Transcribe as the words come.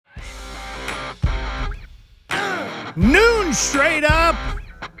Noon straight up.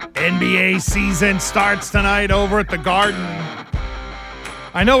 NBA season starts tonight over at the Garden.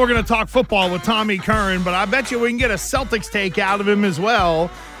 I know we're going to talk football with Tommy Curran, but I bet you we can get a Celtics take out of him as well.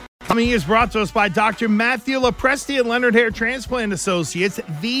 Tommy is brought to us by Dr. Matthew Lopresti and Leonard Hair Transplant Associates,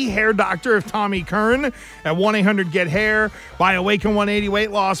 the hair doctor of Tommy Curran at 1-800-GET-HAIR. By Awaken 180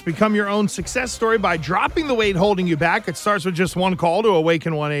 Weight Loss. Become your own success story by dropping the weight holding you back. It starts with just one call to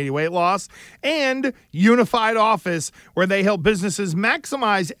Awaken 180 Weight Loss. And Unified Office, where they help businesses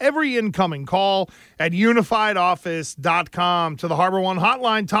maximize every incoming call at unifiedoffice.com. To the Harbor One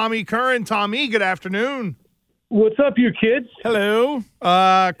Hotline, Tommy Curran. Tommy, good afternoon. What's up, you kids? Hello.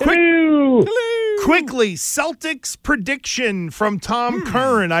 Hello. Quickly, Celtics prediction from Tom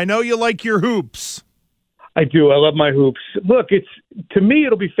Curran. I know you like your hoops. I do. I love my hoops. Look, to me,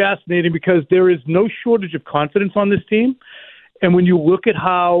 it'll be fascinating because there is no shortage of confidence on this team. And when you look at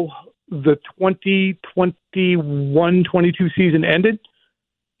how the 2021-22 season ended,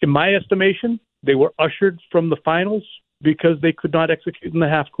 in my estimation, they were ushered from the finals because they could not execute in the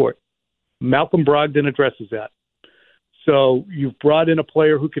half court. Malcolm Brogdon addresses that. So you've brought in a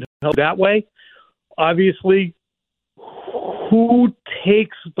player who can help that way. Obviously, who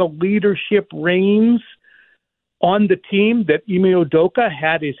takes the leadership reins on the team that Ime Udoka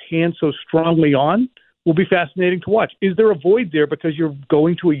had his hand so strongly on will be fascinating to watch. Is there a void there because you're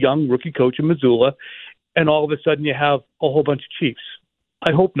going to a young rookie coach in Missoula and all of a sudden you have a whole bunch of Chiefs?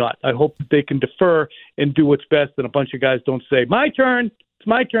 I hope not. I hope that they can defer and do what's best and a bunch of guys don't say, my turn, it's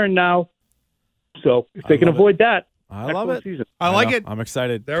my turn now. So if they can avoid that, I love it. Season. I like it. I'm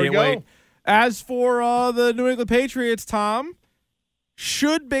excited. There we Can't go. wait. As for the New England Patriots, Tom,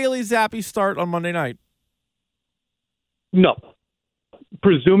 should Bailey Zappe start on Monday night? No.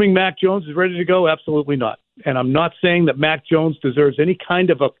 Presuming Mac Jones is ready to go, absolutely not. And I'm not saying that Mac Jones deserves any kind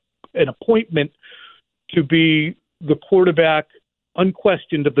of an appointment to be the quarterback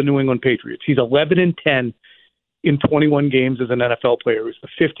unquestioned of the New England Patriots. He's 11-10 in 21 games as an NFL player. He's the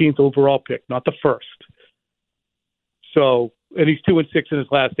 15th overall pick, not the first. So, and he's 2-6 in his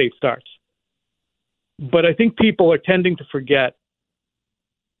last 8 starts. But I think people are tending to forget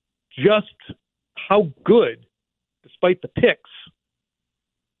just how good, despite the picks,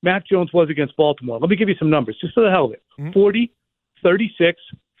 Mac Jones was against Baltimore. Let me give you some numbers, just for the hell of it. 40, 36,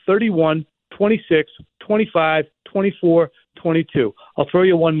 31, 26, 25, 24, 22. I'll throw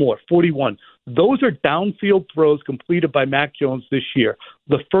you one more, 41. Those are downfield throws completed by Mac Jones this year.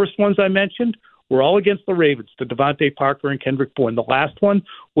 The first ones I mentioned were all against the Ravens, to Devontae Parker and Kendrick Bourne. The last one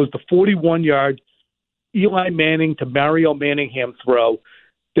was the 41-yard Eli Manning to Mario Manningham throw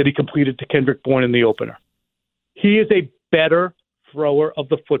that he completed to Kendrick Bourne in the opener. He is a better thrower of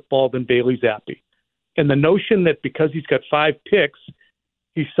the football than Bailey Zappe. And the notion that because he's got 5 picks,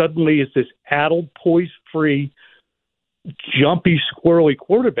 he suddenly is this addled, poise-free, jumpy, squirrely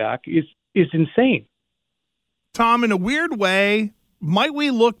quarterback is insane. Tom, in a weird way, might we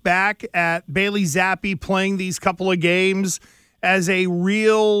look back at Bailey Zappe playing these couple of games as a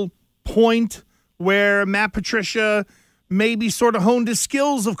real point where Matt Patricia maybe sort of honed his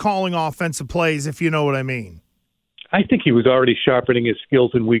skills of calling offensive plays, if you know what I mean? I think he was already sharpening his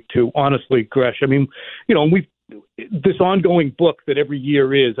skills in week 2, honestly, Gresh. I mean, this ongoing book that every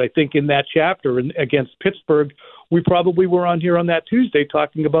year is, I think in that chapter against Pittsburgh, we probably were on here on that Tuesday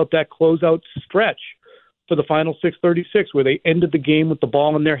talking about that closeout stretch for the final 6:36 where they ended the game with the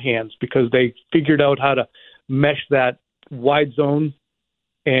ball in their hands because they figured out how to mesh that wide zone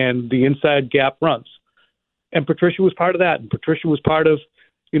and the inside gap runs. And Patricia was part of that. And Patricia was part of,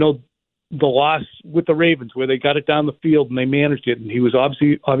 the loss with the Ravens where they got it down the field and they managed it. And he was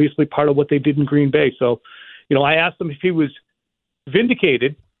obviously part of what they did in Green Bay. So, I asked him if he was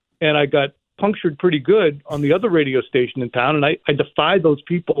vindicated, and I got punctured pretty good on the other radio station in town. And I defy those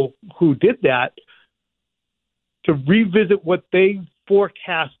people who did that to revisit what they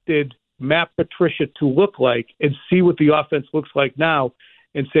forecasted Matt Patricia to look like and see what the offense looks like now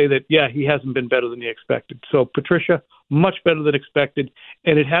and say that, yeah, he hasn't been better than he expected. So Patricia, much better than expected,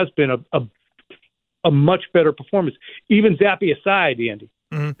 and it has been a much better performance. Even Zappe aside, Andy.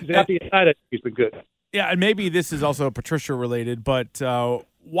 Mm-hmm. Zappe aside, I think he's been good. Yeah, and maybe this is also Patricia-related, but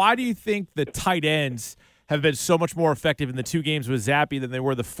why do you think the tight ends have been so much more effective in the 2 games with Zappe than they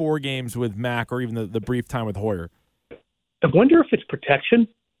were the 4 games with Mac or even the brief time with Hoyer? I wonder if it's protection.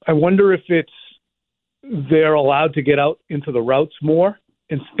 I wonder if it's they're allowed to get out into the routes more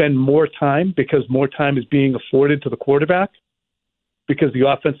and spend more time because more time is being afforded to the quarterback because the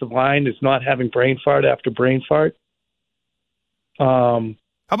offensive line is not having brain fart after brain fart. How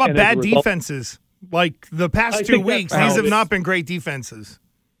about bad defenses? Like the past 2 weeks, these have not been great defenses.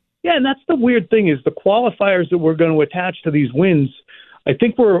 Yeah, and that's the weird thing is the qualifiers that we're going to attach to these wins, I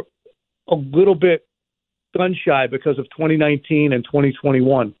think we're a little bit gun shy because of 2019 and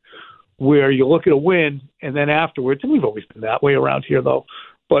 2021, where you look at a win and then afterwards, and we've always been that way around here though,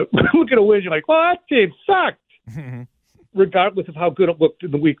 but look at a win, you're like, well, that team sucked, regardless of how good it looked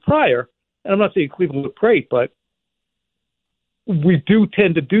in the week prior. And I'm not saying Cleveland looked great, but we do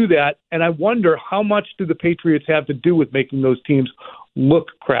tend to do that, and I wonder how much do the Patriots have to do with making those teams look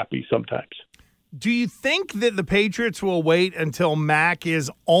crappy sometimes. Do you think that the Patriots will wait until Mac is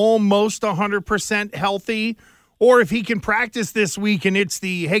almost 100% healthy? Or if he can practice this week and it's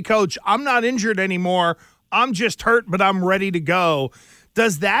the, hey, coach, I'm not injured anymore, I'm just hurt, but I'm ready to go.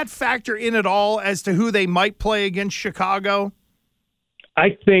 Does that factor in at all as to who they might play against Chicago?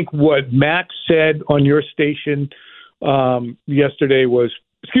 I think what Mac said on your station yesterday was,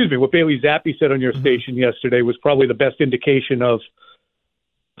 what Bailey Zappe said on your station yesterday was probably the best indication of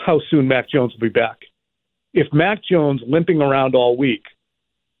how soon Mac Jones will be back. If Mac Jones, limping around all week,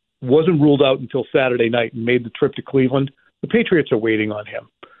 wasn't ruled out until Saturday night and made the trip to Cleveland, the Patriots are waiting on him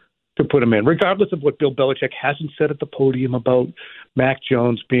to put him in, regardless of what Bill Belichick hasn't said at the podium about Mac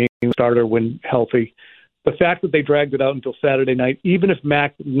Jones being a starter when healthy. The fact that they dragged it out until Saturday night, even if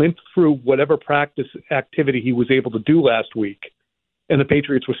Mac limped through whatever practice activity he was able to do last week, and the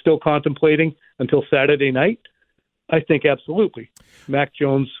Patriots were still contemplating until Saturday night, I think absolutely Mac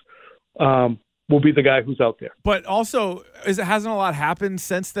Jones will be the guy who's out there. But also, hasn't a lot happened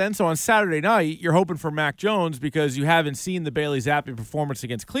since then? So on Saturday night, you're hoping for Mac Jones because you haven't seen the Bailey Zappe performance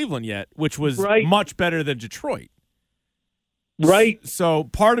against Cleveland yet, which was much better than Detroit. Right. So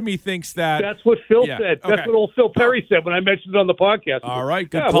part of me thinks that's what Phil said. That's what old Phil Perry said when I mentioned it on the podcast. All right.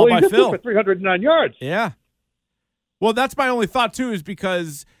 Good call by Phil. For 309 yards. Yeah. Well, that's my only thought, too, is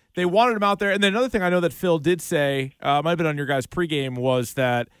because they wanted him out there. And then another thing I know that Phil did say, might have been on your guys' pregame, was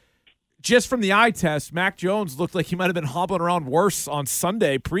that just from the eye test, Mac Jones looked like he might have been hobbling around worse on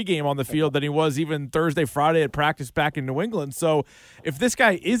Sunday pregame on the field than he was even Thursday, Friday at practice back in New England. So if this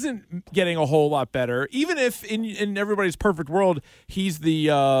guy isn't getting a whole lot better, even if in everybody's perfect world he's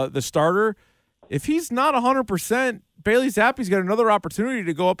the starter, if he's not 100%, Bailey Zappe's got another opportunity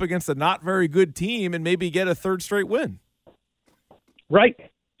to go up against a not very good team and maybe get a third straight win. Right.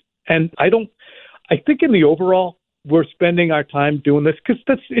 And I think in the overall, we're spending our time doing this because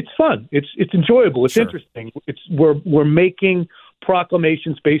it's fun. It's enjoyable. It's interesting. We're making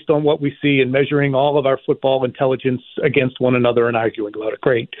proclamations based on what we see and measuring all of our football intelligence against one another and arguing about it.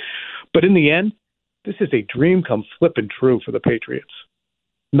 Great. But in the end, this is a dream come flipping true for the Patriots.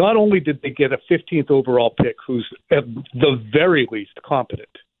 Not only did they get a 15th overall pick who's at the very least competent,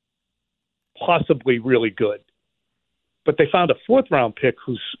 possibly really good, but they found a fourth-round pick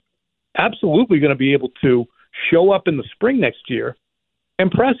who's absolutely going to be able to show up in the spring next year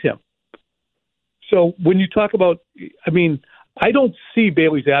and press him. So when you talk about, I don't see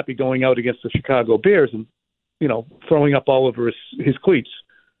Bailey Zappe going out against the Chicago Bears and, throwing up all over his cleats.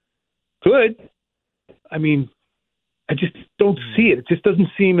 Good. I just don't see it. It just doesn't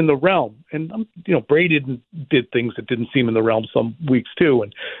seem in the realm. And, Brady did things that didn't seem in the realm some weeks too.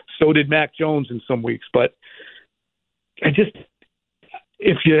 And so did Mac Jones in some weeks. But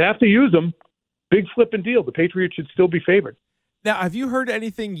if you have to use them, big flipping deal. The Patriots should still be favored. Now, have you heard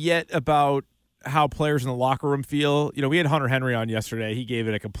anything yet about how players in the locker room feel? We had Hunter Henry on yesterday. He gave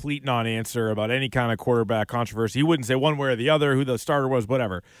it a complete non-answer about any kind of quarterback controversy. He wouldn't say one way or the other, who the starter was,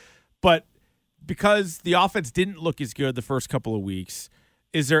 whatever. But because the offense didn't look as good the first couple of weeks,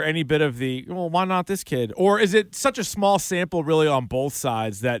 is there any bit of why not this kid? Or is it such a small sample really on both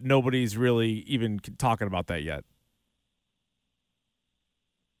sides that nobody's really even talking about that yet?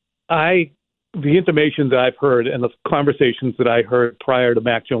 The intimations that I've heard and the conversations that I heard prior to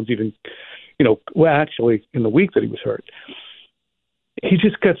Mac Jones even, actually in the week that he was hurt, he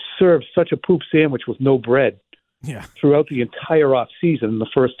just got served such a poop sandwich with no bread throughout the entire offseason in the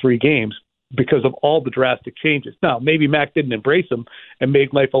first 3 games because of all the drastic changes. Now, maybe Mac didn't embrace him and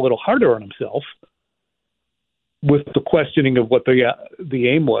made life a little harder on himself with the questioning of what the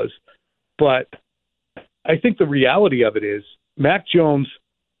aim was. But I think the reality of it is Mac Jones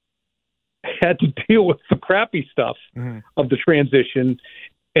had to deal with the crappy stuff of the transition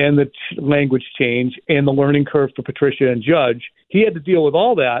and the language change and the learning curve for Patricia and Judge. He had to deal with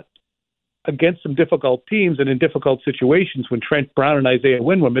all that against some difficult teams and in difficult situations when Trent Brown and Isaiah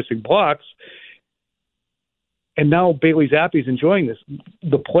Wynn were missing blocks. And now Bailey Zappe's enjoying this.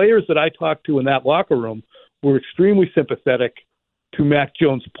 The players that I talked to in that locker room were extremely sympathetic to Mac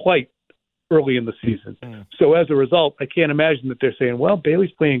Jones' plight early in the season. So as a result, I can't imagine that they're saying, well,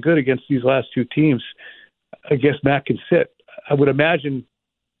 Bailey's playing good against these last 2 teams. I guess Mac can sit. I would imagine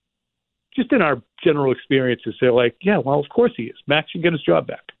just in our general experiences, they're like, yeah, well, of course he is. Mac should get his job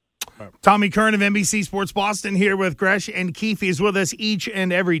back. Tommy Curran of NBC Sports Boston here with Gresh and Keefe. He's with us each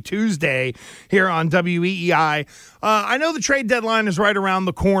and every Tuesday here on WEEI. I know the trade deadline is right around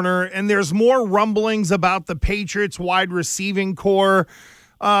the corner, and there's more rumblings about the Patriots wide receiving core.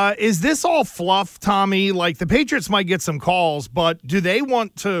 Is this all fluff, Tommy? Like, the Patriots might get some calls, but do they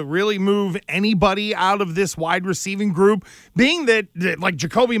want to really move anybody out of this wide receiving group, being that like,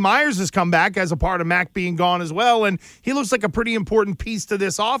 Jacoby Myers has come back as a part of Mac being gone as well, and he looks like a pretty important piece to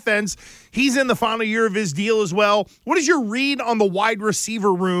this offense. He's in the final year of his deal as well. What is your read on the wide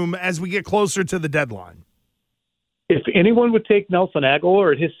receiver room as we get closer to the deadline? If anyone would take Nelson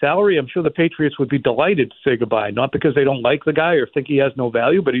Aguilar at his salary, I'm sure the Patriots would be delighted to say goodbye. Not because they don't like the guy or think he has no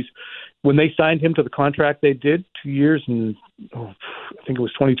value, but when they signed him to the contract they did, 2 years and I think it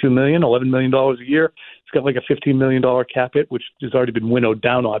was $22 million, $11 million a year. He's got like a $15 million cap hit, which has already been winnowed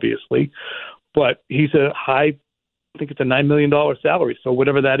down, obviously. But he's a high, I think it's a $9 million salary. So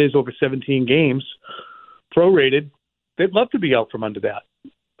whatever that is over 17 games, prorated, they'd love to be out from under that.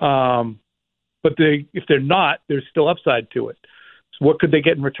 But if they're not, there's still upside to it. So what could they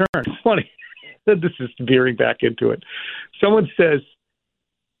get in return? It's funny. This is veering back into it. Someone says,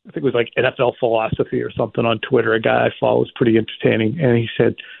 I think it was like NFL philosophy or something on Twitter. A guy I follow is pretty entertaining. And he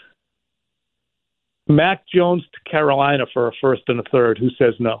said, Mac Jones to Carolina for a first and a third. Who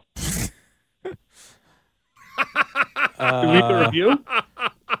says no? Did we read the review?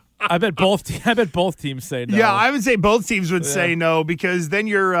 I bet both teams say no. Yeah, I would say both teams would say no, because then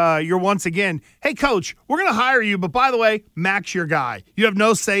you're once again, hey, coach, we're going to hire you, but by the way, Mac's your guy. You have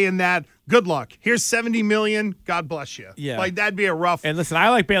no say in that. Good luck. Here's $70 million. God bless you. Yeah. Like, that'd be a rough. And listen, I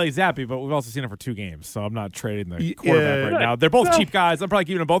like Bailey Zappe, but we've also seen him for 2 games, so I'm not trading the quarterback right now. They're both cheap guys. I'm probably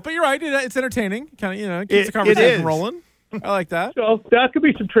keeping them both, but you're right. It's entertaining. Kind of, keeps the conversation rolling. I like that. So that could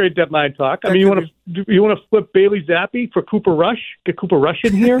be some trade deadline talk. I mean, you want to flip Bailey Zappe for Cooper Rush? Get Cooper Rush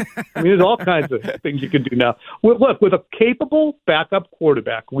in here? I mean, there's all kinds of things you can do now. Look, with a capable backup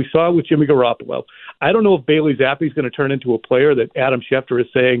quarterback, we saw it with Jimmy Garoppolo. I don't know if Bailey Zappe is going to turn into a player that Adam Schefter is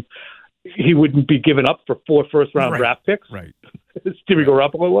saying he wouldn't be given up for 4 first-round draft picks. Right. As Jimmy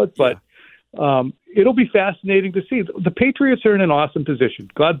Garoppolo was, but it'll be fascinating to see. The Patriots are in an awesome position.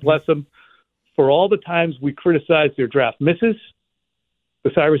 God bless them. For all the times we criticize their draft misses,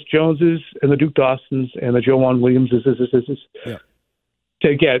 the Cyrus Joneses and the Duke Dawsons and the Joanne Williamses,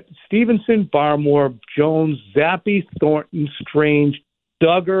 to get Stevenson, Barmore, Jones, Zappe, Thornton, Strange,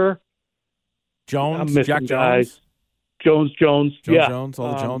 Duggar, Jones, Jack guys. Jones, Jones, Jones,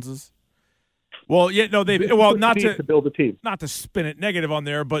 all the Joneses. Well, not to build a team. Not to spin it negative on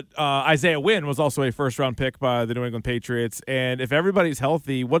there, but Isaiah Wynn was also a first-round pick by the New England Patriots. And if everybody's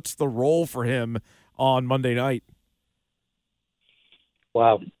healthy, what's the role for him on Monday night?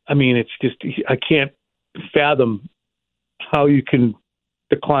 Wow. I mean, it's just I can't fathom how you can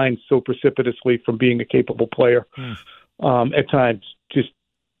decline so precipitously from being a capable player at times. Just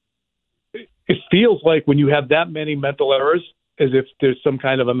it feels like when you have that many mental errors, as if there's some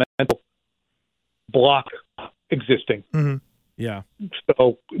kind of a mental block existing. Mm-hmm. Yeah.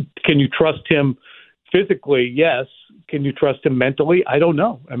 So can you trust him physically? Yes. Can you trust him mentally? I don't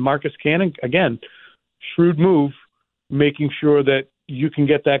know. And Marcus Cannon, again, shrewd move, making sure that you can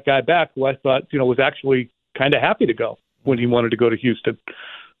get that guy back, who I thought, was actually kind of happy to go when he wanted to go to Houston.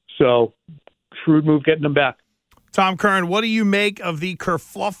 So shrewd move getting him back. Tom Curran, what do you make of the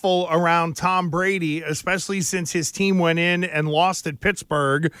kerfluffle around Tom Brady, especially since his team went in and lost at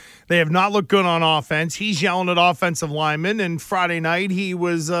Pittsburgh? They have not looked good on offense. He's yelling at offensive linemen, and Friday night he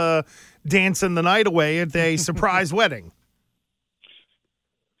was dancing the night away at a surprise wedding.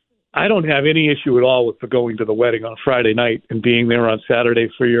 I don't have any issue at all with the going to the wedding on Friday night and being there on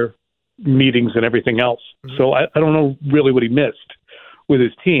Saturday for your meetings and everything else. Mm-hmm. So I don't know really what he missed with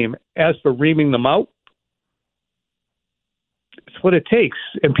his team. As for reaming them out, it's what it takes.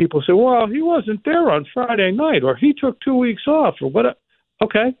 And people say, well, he wasn't there on Friday night, or he took 2 weeks off, or what.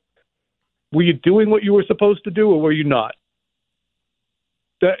 Okay. Were you doing what you were supposed to do, or were you not?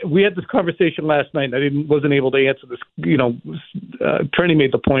 We had this conversation last night, and I wasn't able to answer this. Turney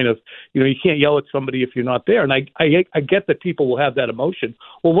made the point of, you can't yell at somebody if you're not there. And I get that people will have that emotion.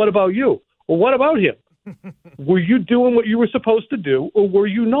 Well, what about you? Well, what about him? Were you doing what you were supposed to do, or were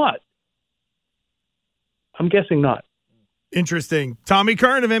you not? I'm guessing not. Interesting. Tommy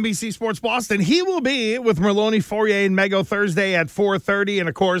Curran of NBC Sports Boston. He will be with Merlone, Fourier, and Mego Thursday at 4:30. And,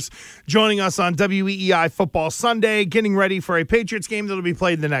 of course, joining us on WEEI Football Sunday, getting ready for a Patriots game that will be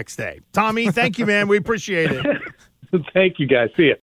played the next day. Tommy, thank you, man. We appreciate it. Thank you, guys. See ya.